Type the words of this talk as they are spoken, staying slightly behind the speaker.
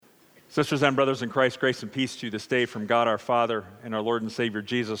Sisters and brothers in Christ, grace and peace to you this day from God our Father and our Lord and Savior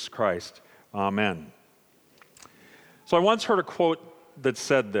Jesus Christ. Amen. So I once heard a quote that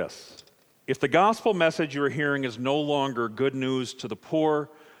said this: if the gospel message you are hearing is no longer good news to the poor,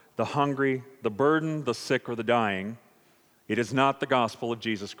 the hungry, the burdened, the sick, or the dying, it is not the gospel of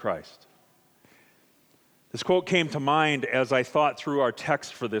Jesus Christ. This quote came to mind as I thought through our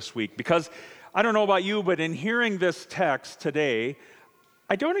text for this week, because I don't know about you, but in hearing this text today,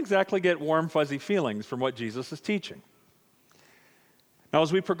 I don't exactly get warm, fuzzy feelings from what Jesus is teaching. Now,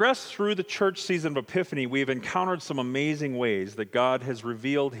 as we progress through the church season of Epiphany, we've encountered some amazing ways that God has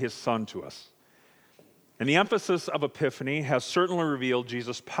revealed his Son to us. And the emphasis of Epiphany has certainly revealed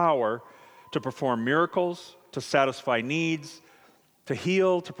Jesus' power to perform miracles, to satisfy needs, to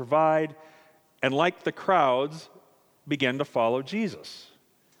heal, to provide, and like the crowds, begin to follow Jesus.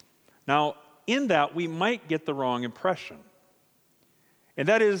 Now, in that, we might get the wrong impression. And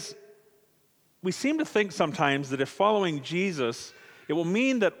that is, we seem to think sometimes that if following Jesus, it will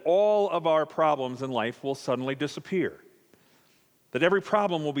mean that all of our problems in life will suddenly disappear, that every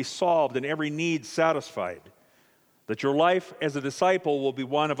problem will be solved and every need satisfied, that your life as a disciple will be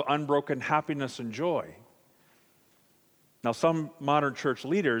one of unbroken happiness and joy. Now, some modern church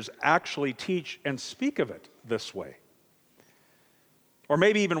leaders actually teach and speak of it this way. Or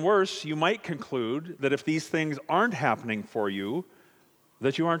maybe even worse, you might conclude that if these things aren't happening for you,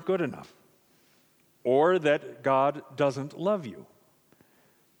 that you aren't good enough, or that God doesn't love you.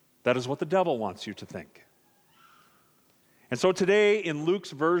 That is what the devil wants you to think. And so today, in Luke's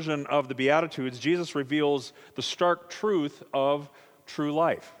version of the Beatitudes, Jesus reveals the stark truth of true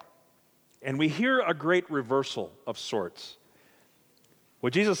life. And we hear a great reversal of sorts.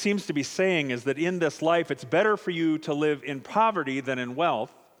 What Jesus seems to be saying is that in this life, it's better for you to live in poverty than in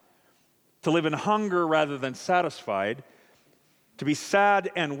wealth, to live in hunger rather than satisfied, to be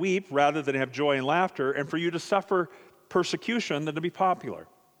sad and weep rather than have joy and laughter, and for you to suffer persecution than to be popular.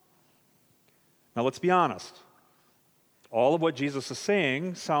 Now, let's be honest. All of what Jesus is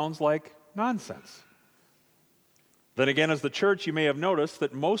saying sounds like nonsense. Then again, as the church, you may have noticed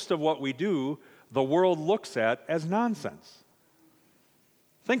that most of what we do, the world looks at as nonsense.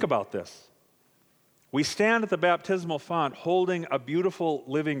 Think about this. We stand at the baptismal font holding a beautiful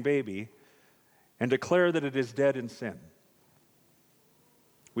living baby and declare that it is dead in sin.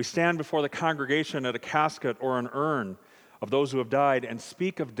 We stand before the congregation at a casket or an urn of those who have died and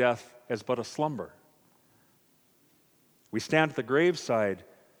speak of death as but a slumber. We stand at the graveside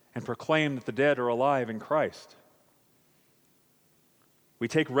and proclaim that the dead are alive in Christ. We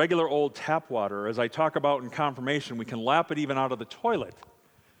take regular old tap water, as I talk about in confirmation, we can lap it even out of the toilet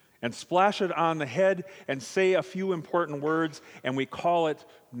and splash it on the head and say a few important words, and we call it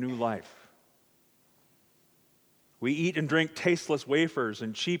new life. We eat and drink tasteless wafers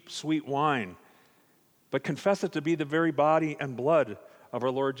and cheap, sweet wine, but confess it to be the very body and blood of our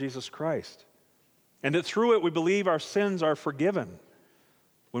Lord Jesus Christ. And that through it we believe our sins are forgiven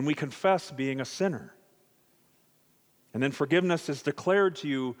when we confess being a sinner. And then forgiveness is declared to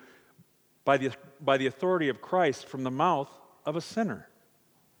you by the authority of Christ from the mouth of a sinner.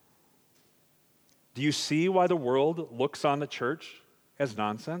 Do you see why the world looks on the church as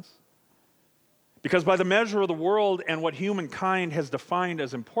nonsense? Because by the measure of the world and what humankind has defined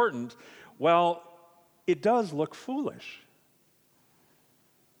as important, well, it does look foolish.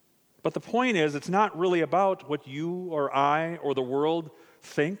 But the point is, it's not really about what you or I or the world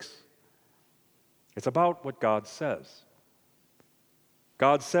thinks. It's about what God says.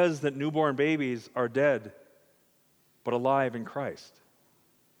 God says that newborn babies are dead, but alive in Christ.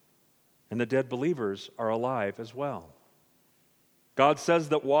 And the dead believers are alive as well. God says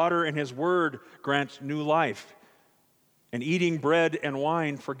that water and his word grant new life, and eating bread and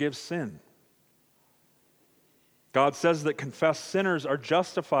wine forgives sin. God says that confessed sinners are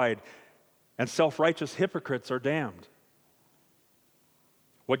justified and self-righteous hypocrites are damned.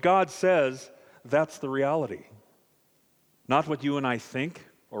 What God says, that's the reality. Not what you and I think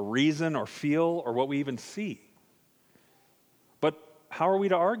or reason or feel or what we even see. But how are we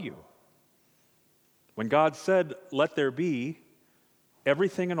to argue? When God said, "Let there be,"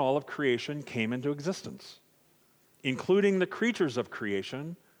 everything in all of creation came into existence, including the creatures of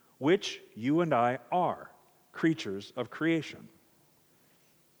creation, which you and I are, creatures of creation.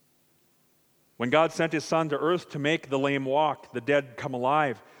 When God sent his Son to earth to make the lame walk, the dead come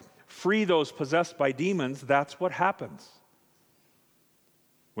alive, free those possessed by demons, that's what happens.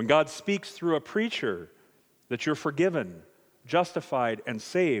 When God speaks through a preacher that you're forgiven, justified, and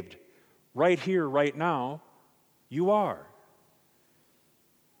saved, right here, right now, you are.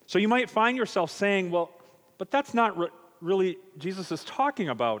 So you might find yourself saying, well, but that's not really Jesus is talking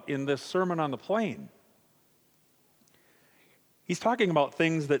about in this Sermon on the Plain. He's talking about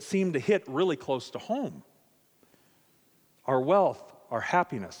things that seem to hit really close to home. Our wealth, our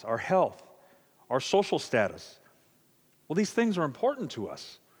happiness, our health, our social status. Well, these things are important to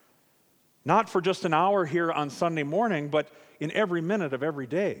us. Not for just an hour here on Sunday morning, but in every minute of every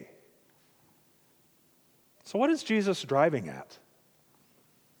day. So what is Jesus driving at?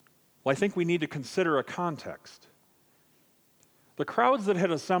 Well, I think we need to consider a context. The crowds that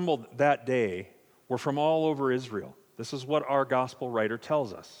had assembled that day were from all over Israel. This is what our gospel writer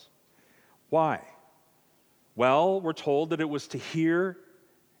tells us. Why? Well, we're told that it was to hear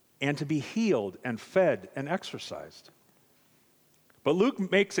and to be healed and fed and exercised. But Luke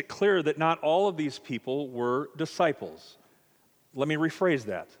makes it clear that not all of these people were disciples. Let me rephrase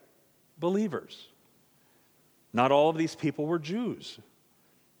that. Believers. Not all of these people were Jews.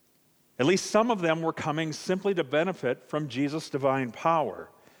 At least some of them were coming simply to benefit from Jesus' divine power,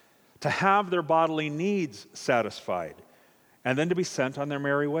 to have their bodily needs satisfied, and then to be sent on their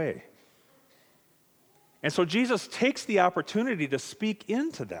merry way. And so Jesus takes the opportunity to speak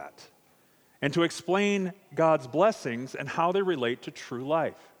into that and to explain God's blessings and how they relate to true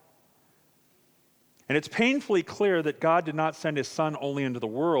life. And it's painfully clear that God did not send his Son only into the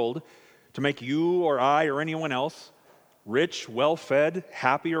world to make you or I or anyone else rich, well-fed,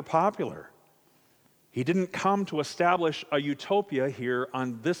 happy, or popular. He didn't come to establish a utopia here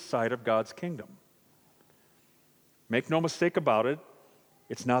on this side of God's kingdom. Make no mistake about it,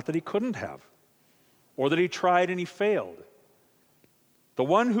 it's not that he couldn't have, or that he tried and he failed. The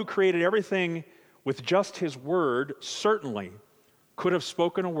one who created everything with just his word certainly could have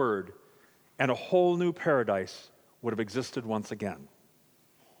spoken a word, and a whole new paradise would have existed once again.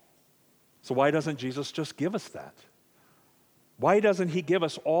 So why doesn't Jesus just give us that? Why doesn't he give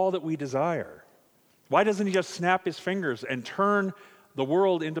us all that we desire? Why doesn't he just snap his fingers and turn the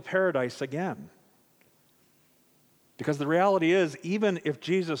world into paradise again? Because the reality is, even if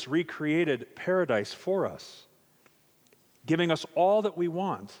Jesus recreated paradise for us, giving us all that we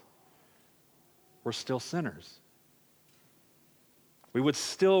want, we're still sinners. We would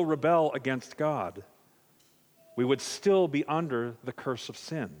still rebel against God. We would still be under the curse of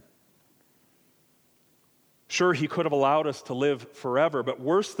sin. Sure, he could have allowed us to live forever, but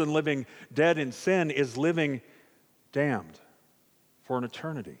worse than living dead in sin is living damned for an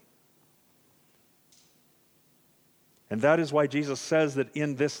eternity. And that is why Jesus says that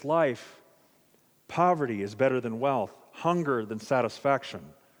in this life, poverty is better than wealth, hunger than satisfaction,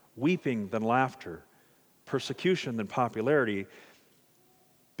 weeping than laughter, persecution than popularity,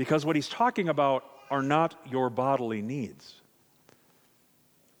 because what he's talking about are not your bodily needs,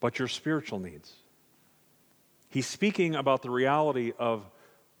 but your spiritual needs. He's speaking about the reality of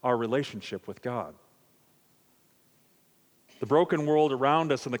our relationship with God. The broken world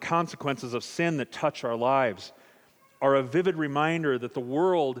around us and the consequences of sin that touch our lives are a vivid reminder that the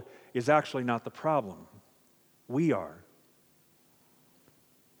world is actually not the problem. We are.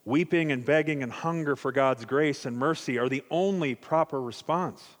 Weeping and begging and hunger for God's grace and mercy are the only proper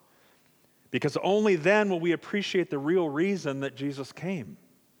response, because only then will we appreciate the real reason that Jesus came.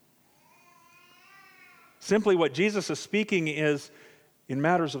 Simply what Jesus is speaking is in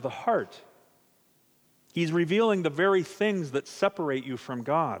matters of the heart. He's revealing the very things that separate you from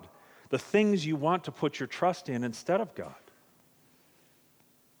God, the things you want to put your trust in instead of God.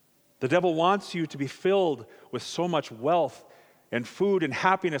 The devil wants you to be filled with so much wealth and food and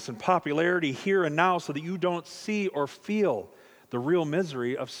happiness and popularity here and now so that you don't see or feel the real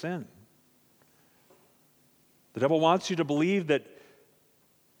misery of sin. The devil wants you to believe that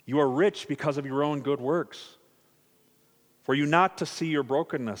you are rich because of your own good works, for you not to see your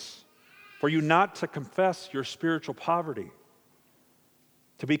brokenness, for you not to confess your spiritual poverty,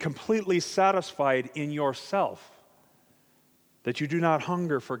 to be completely satisfied in yourself, that you do not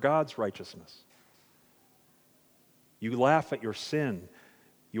hunger for God's righteousness. You laugh at your sin.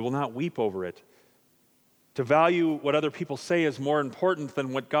 You will not weep over it. To value what other people say is more important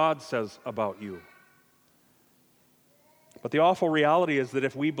than what God says about you. But the awful reality is that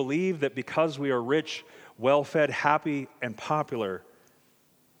if we believe that because we are rich, well-fed, happy, and popular,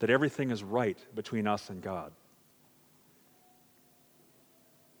 that everything is right between us and God.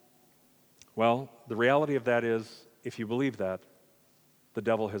 Well, the reality of that is, if you believe that, the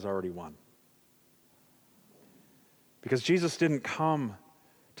devil has already won. Because Jesus didn't come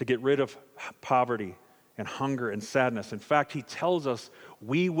to get rid of poverty and hunger and sadness. In fact, he tells us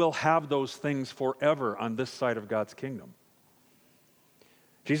we will have those things forever on this side of God's kingdom.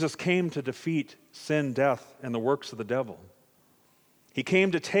 Jesus came to defeat sin, death, and the works of the devil. He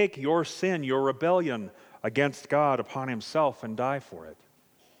came to take your sin, your rebellion, against God upon himself and die for it.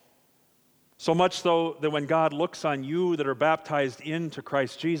 So much so that when God looks on you that are baptized into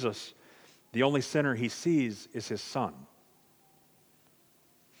Christ Jesus, the only sinner he sees is his Son.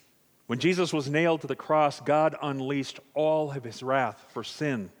 When Jesus was nailed to the cross, God unleashed all of his wrath for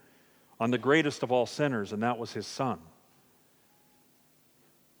sin on the greatest of all sinners, and that was his Son.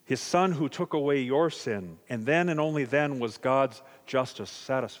 His Son who took away your sin, and then and only then was God's justice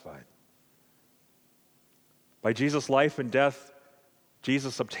satisfied. By Jesus' life and death,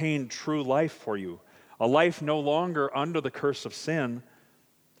 Jesus obtained true life for you, a life no longer under the curse of sin,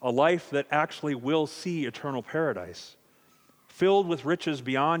 a life that actually will see eternal paradise, filled with riches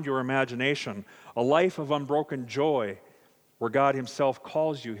beyond your imagination, a life of unbroken joy where God himself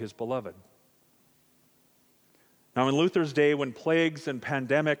calls you his beloved. Now, in Luther's day, when plagues and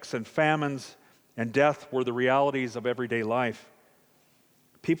pandemics and famines and death were the realities of everyday life,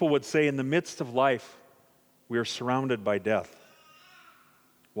 people would say, in the midst of life, we are surrounded by death.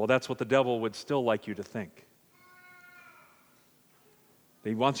 Well, that's what the devil would still like you to think.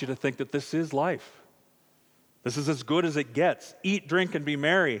 He wants you to think that this is life. This is as good as it gets. Eat, drink, and be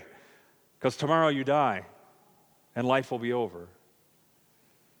merry, because tomorrow you die, and life will be over.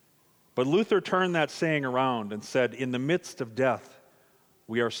 But Luther turned that saying around and said, in the midst of death,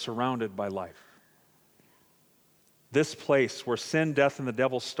 we are surrounded by life. This place where sin, death, and the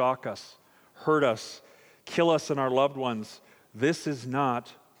devil stalk us, hurt us, kill us and our loved ones, this is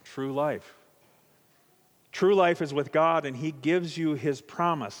not true life. True life is with God, and he gives you his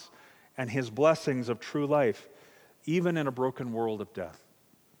promise and his blessings of true life, even in a broken world of death.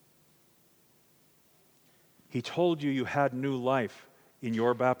 He told you you had new life in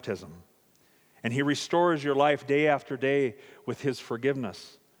your baptism, and he restores your life day after day with his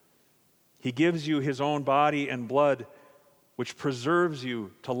forgiveness. He gives you his own body and blood, which preserves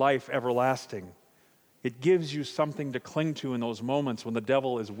you to life everlasting. It gives you something to cling to in those moments when the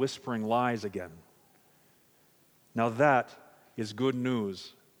devil is whispering lies again. Now that is good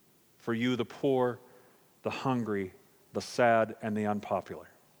news for you, the poor, the hungry, the sad, and the unpopular.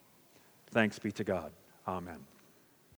 Thanks be to God. Amen.